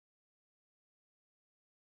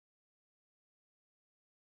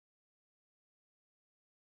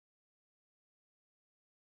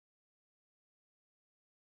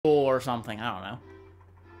or something. I don't know.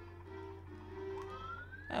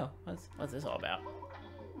 Oh, what's this all about?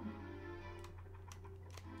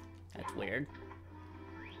 That's weird.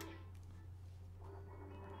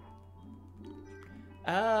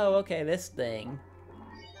 Oh, okay, this thing.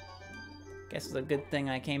 Guess it's a good thing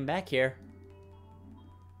I came back here.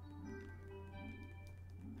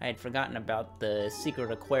 I had forgotten about the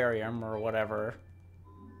secret aquarium or whatever.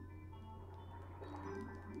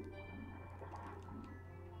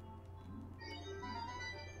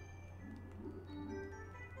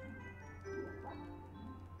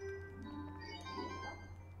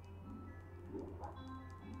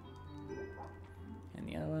 And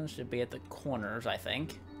the other one should be at the corners, I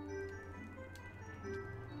think.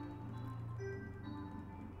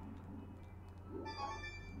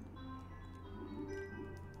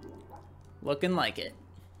 Looking like it.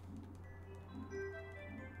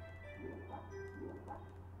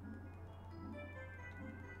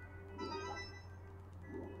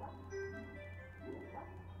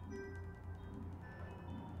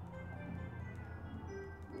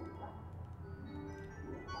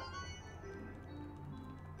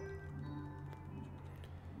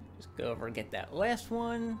 Just go over and get that last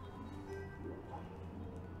one.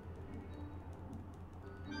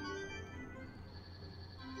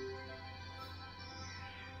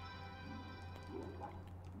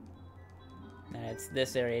 That's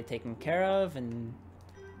this area taken care of, and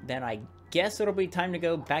then I guess it'll be time to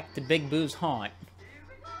go back to Big Boo's haunt.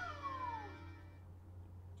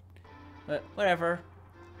 But whatever.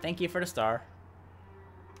 Thank you for the star.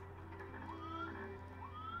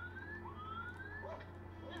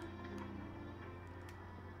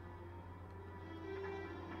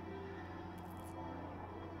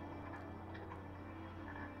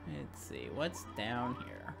 Let's see, what's down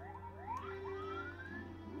here?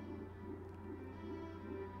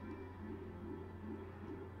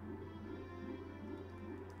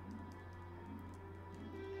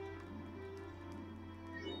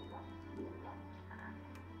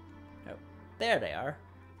 Oh, there they are.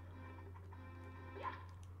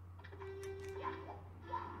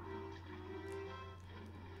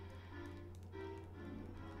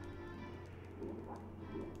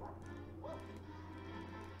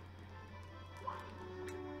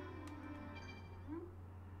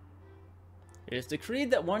 It is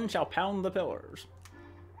decreed that one shall pound the pillars.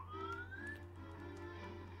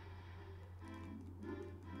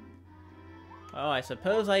 Oh, I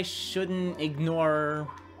suppose I shouldn't ignore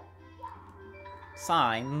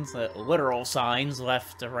signs, literal signs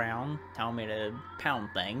left around, telling me to pound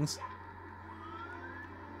things.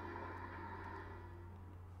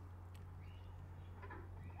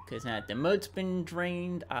 Because now that the moat's been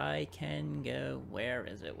drained, I can go... Where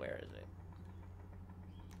is it? Where is it?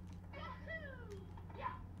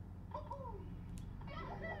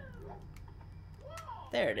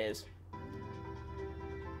 There it is.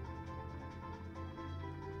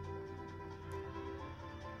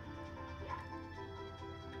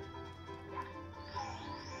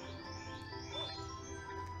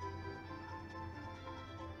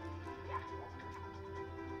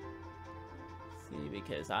 See,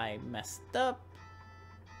 because I messed up.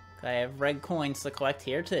 I have red coins to collect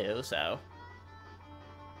here too, so...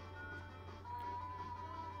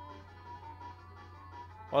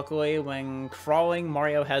 Luckily, when crawling,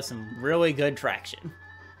 Mario has some really good traction.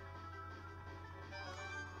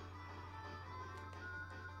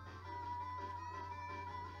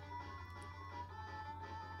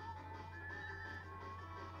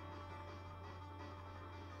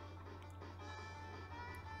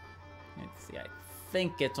 Let's see, I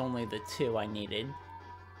think it's only the two I needed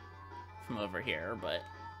from over here, but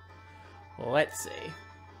let's see.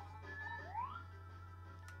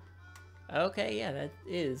 Okay, yeah, that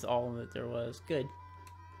is all that there was. Good.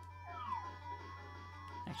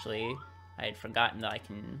 Actually, I had forgotten that I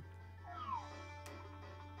can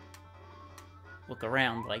look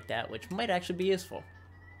around like that, which might actually be useful.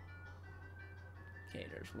 Okay,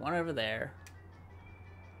 there's one over there.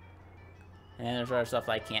 And then there's other stuff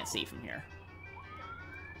I can't see from here.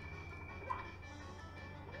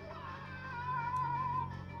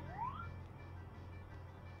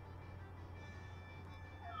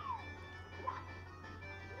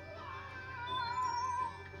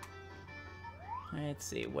 Let's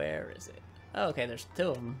see, where is it? Oh, okay, there's two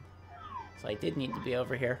of them. So I did need to be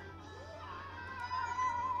over here.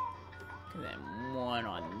 And then one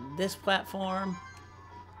on this platform.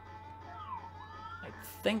 I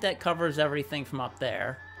think that covers everything from up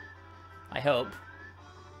there. I hope.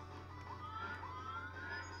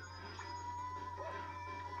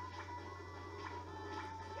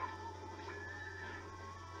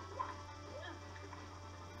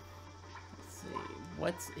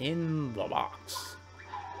 What's in the box?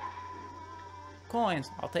 Coins.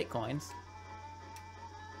 I'll take coins.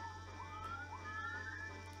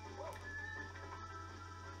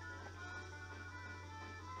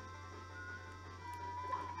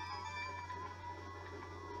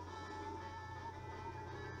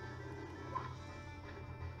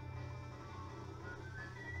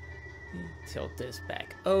 Tilt this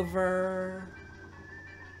back over.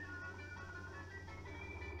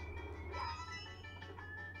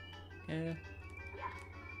 Yeah.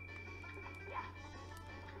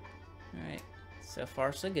 Alright. So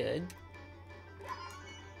far, so good.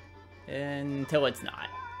 Until it's not.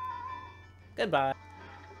 Goodbye.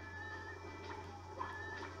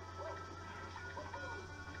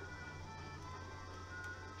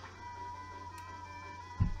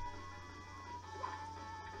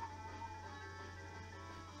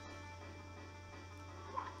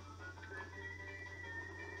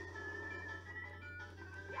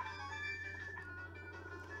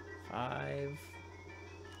 Five,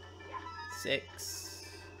 6.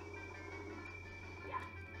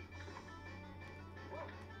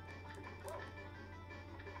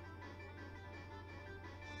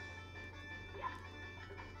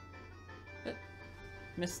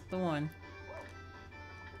 Missed the one.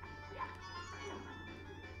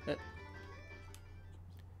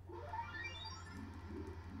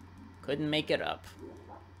 Couldn't make it up.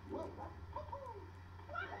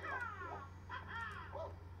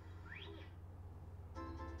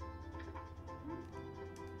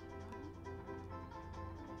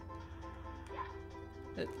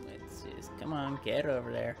 Let's just, come on, get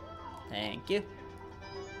over there. Thank you.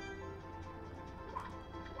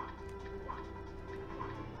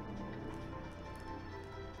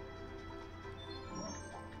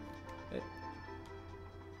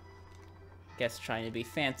 Guess trying to be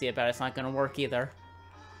fancy about it's not gonna work either.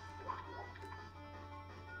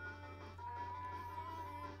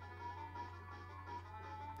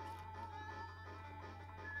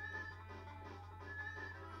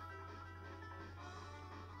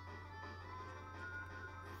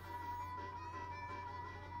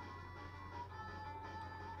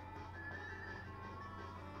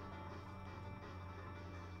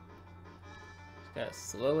 Just gotta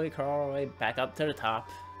slowly crawl our way back up to the top.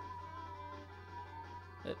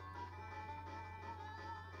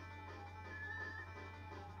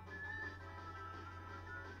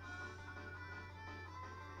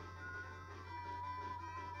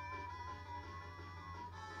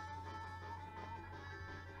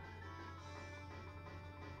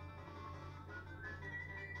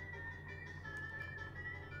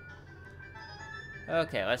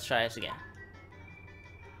 Okay, let's try this again.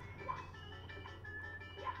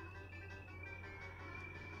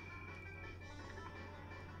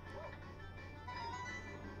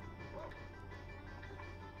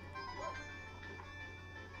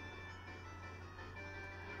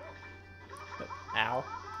 Ow.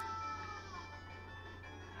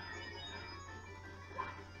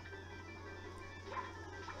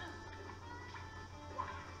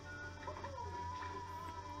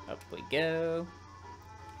 Up we go.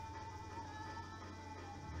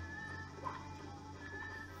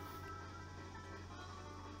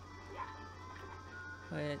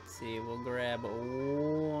 Let's see, we'll grab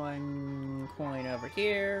 1 coin over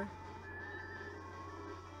here.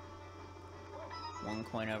 1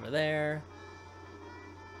 coin over there.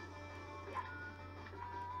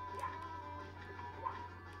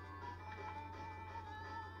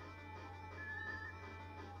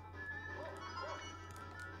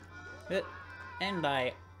 And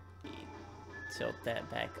I tilt that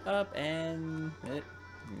back up and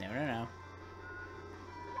no.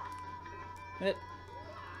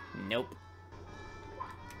 Nope.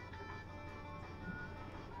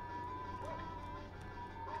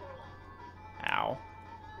 Ow.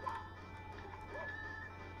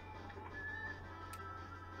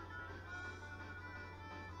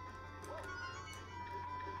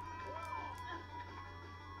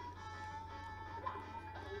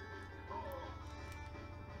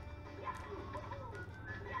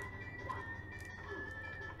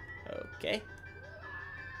 Okay.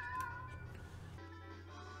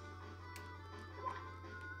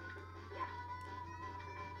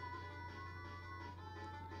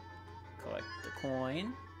 Collect the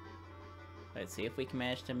coin. Let's see if we can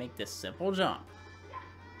manage to make this simple jump.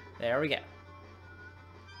 There we go.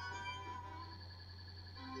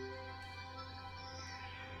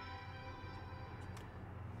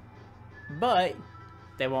 But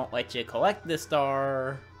they won't let you collect the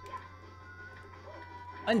star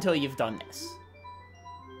until you've done this.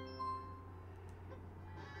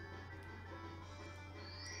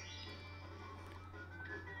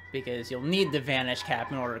 because you'll need the Vanish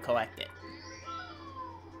Cap in order to collect it.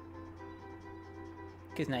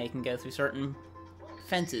 Because now you can go through certain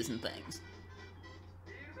fences and things.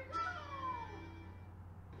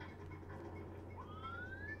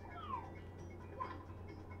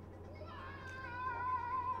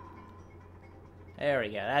 There we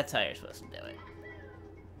go, that's how you're supposed to do it.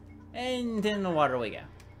 And in the water we go.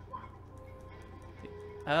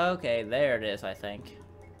 Okay, there it is, I think.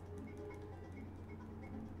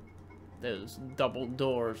 Those double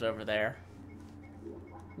doors over there.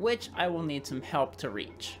 Which I will need some help to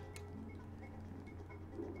reach.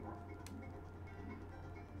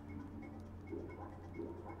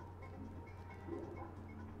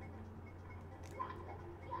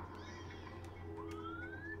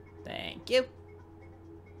 Thank you.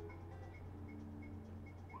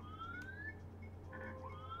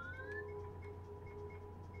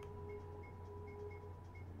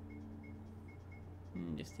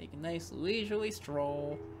 Just take a nice leisurely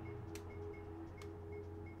stroll.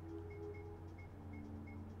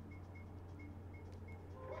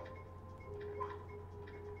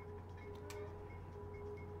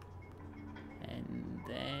 And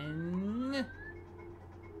then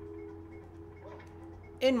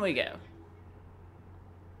in we go.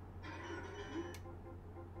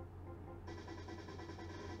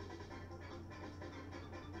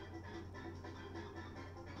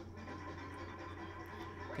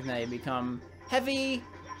 Because now you become heavy,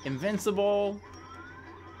 invincible,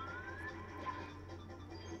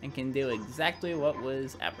 and can do exactly what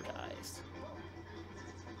was advertised.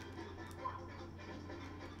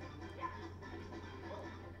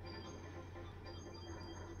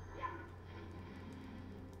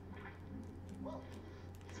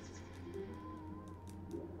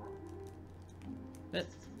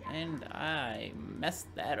 And I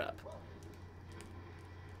messed that up.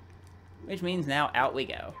 Which means now out we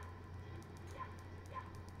go.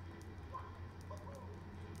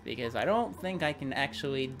 Because I don't think I can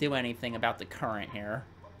actually do anything about the current here.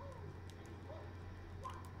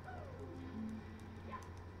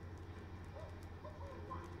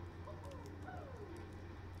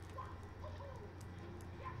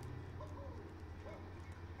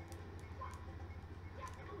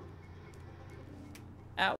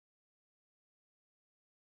 Out.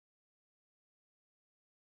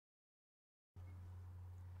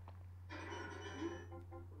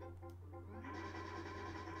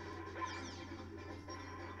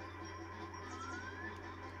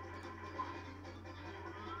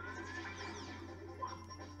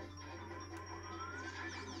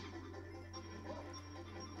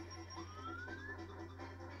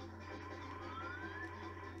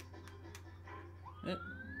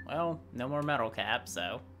 Well, no more metal caps,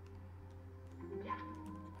 so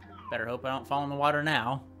better hope I don't fall in the water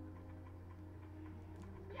now.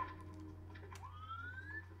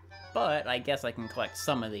 But I guess I can collect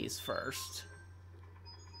some of these first.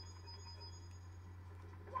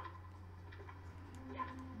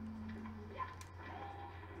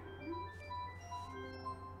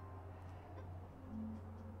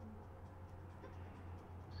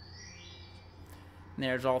 And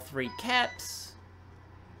there's all 3 caps.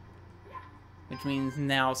 Which means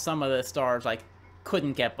now some of the stars I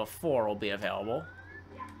couldn't get before will be available.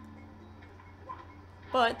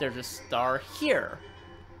 But there's a star here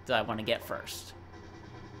that I want to get first.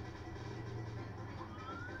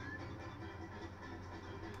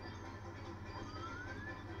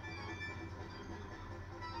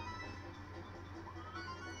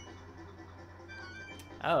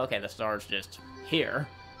 Oh, okay, the star's just here.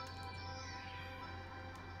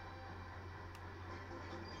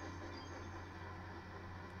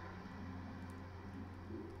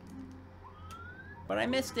 But I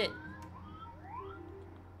missed it.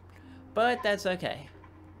 But that's okay.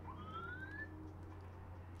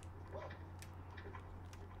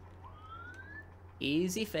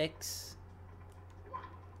 Easy fix.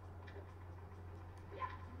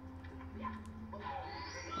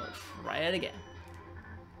 Let's try it again.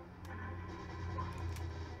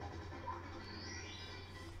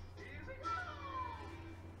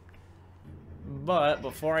 But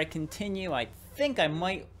before I continue, I think I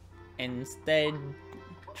might instead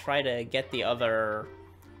try to get the other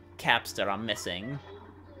caps that I'm missing,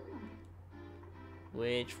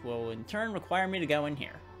 which will in turn require me to go in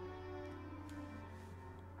here.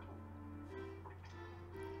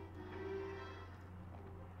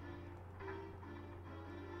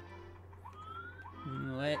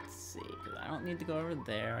 Let's see, because I don't need to go over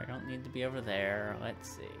there, I don't need to be over there. Let's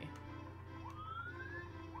see.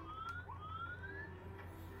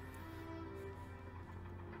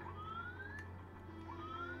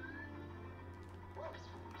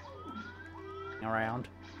 around.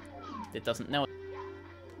 It doesn't know.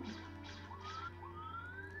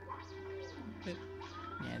 Yeah,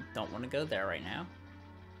 don't want to go there right now.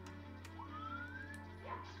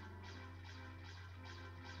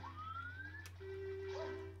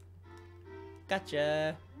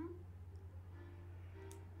 Gotcha.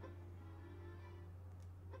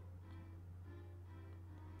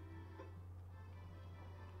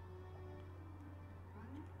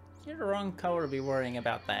 You're the wrong color to be worrying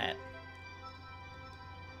about that.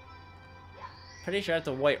 Pretty sure that's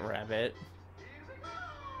a white rabbit.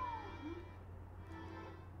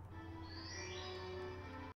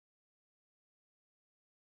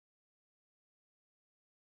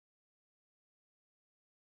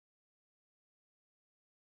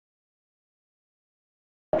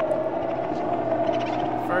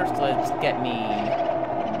 First, let's get me...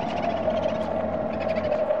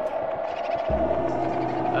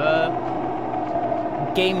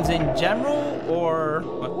 games in general, or...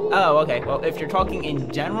 Oh, okay. Well, if you're talking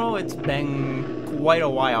in general, it's been quite a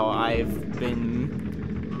while. I've been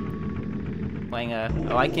playing a...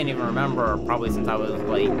 Oh, I can't even remember. Probably since I was,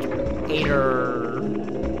 like, 8 or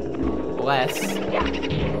less.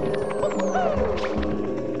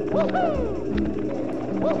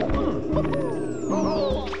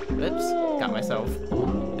 Oops. Got myself...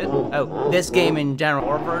 Oh, this game in general,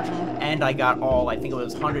 or version, and I got all, I think it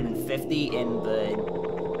was 150 in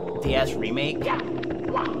the DS remake. Let's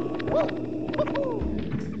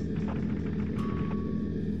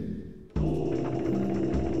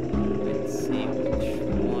see, which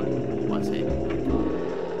one was it?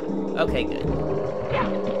 Okay, good.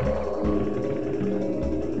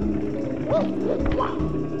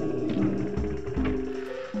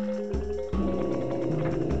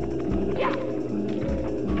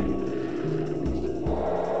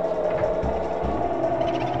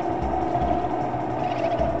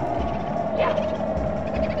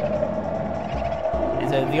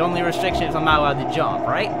 The only restriction is I'm not allowed to jump,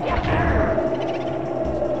 right?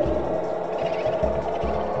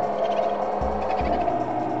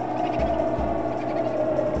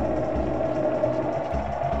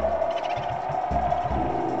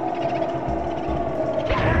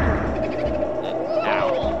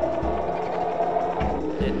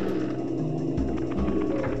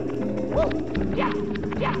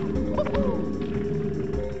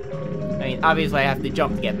 I mean, obviously I have to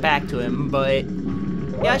jump to get back to him, but...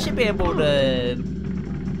 yeah, I should be able to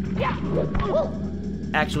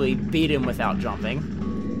actually beat him without jumping.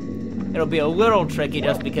 It'll be a little tricky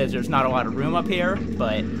just because there's not a lot of room up here,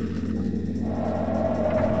 but...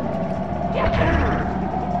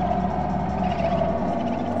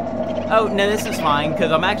 Oh, no, this is fine,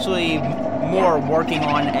 because I'm actually more working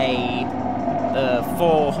on a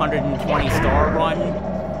full 120-star run,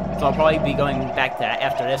 so I'll probably be going back to that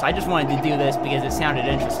after this. I just wanted to do this because it sounded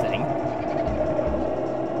interesting.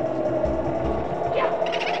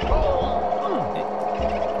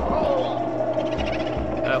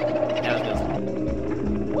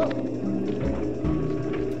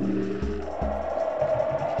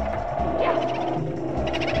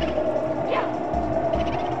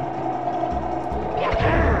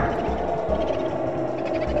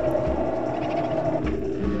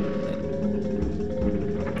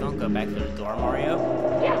 Back to the door, Mario.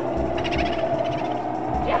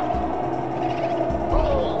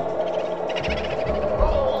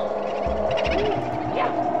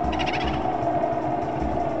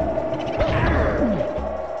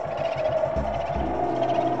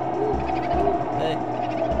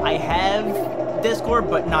 I have Discord,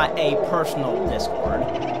 but not a personal Discord.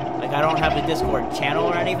 Like, I don't have a Discord channel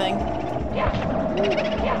or anything.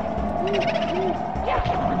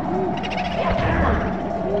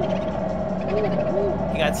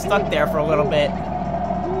 He got stuck there for a little bit.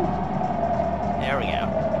 There we go.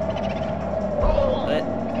 But...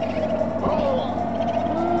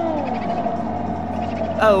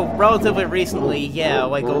 oh, relatively recently, yeah,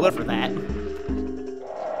 like a little for that.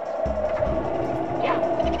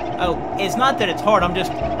 Oh, it's not that it's hard,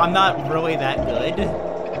 I'm not really that good.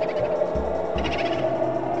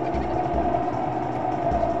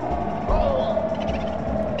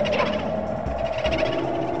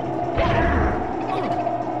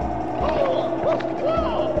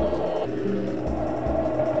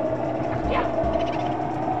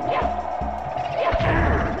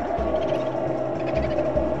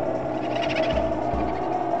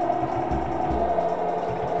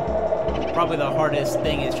 Probably the hardest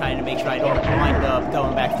thing is trying to make sure I don't wind up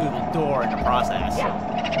going back through the door in the process.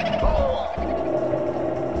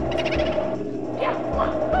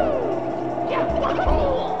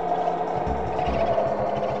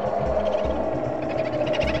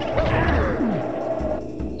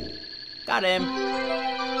 Got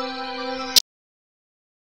him.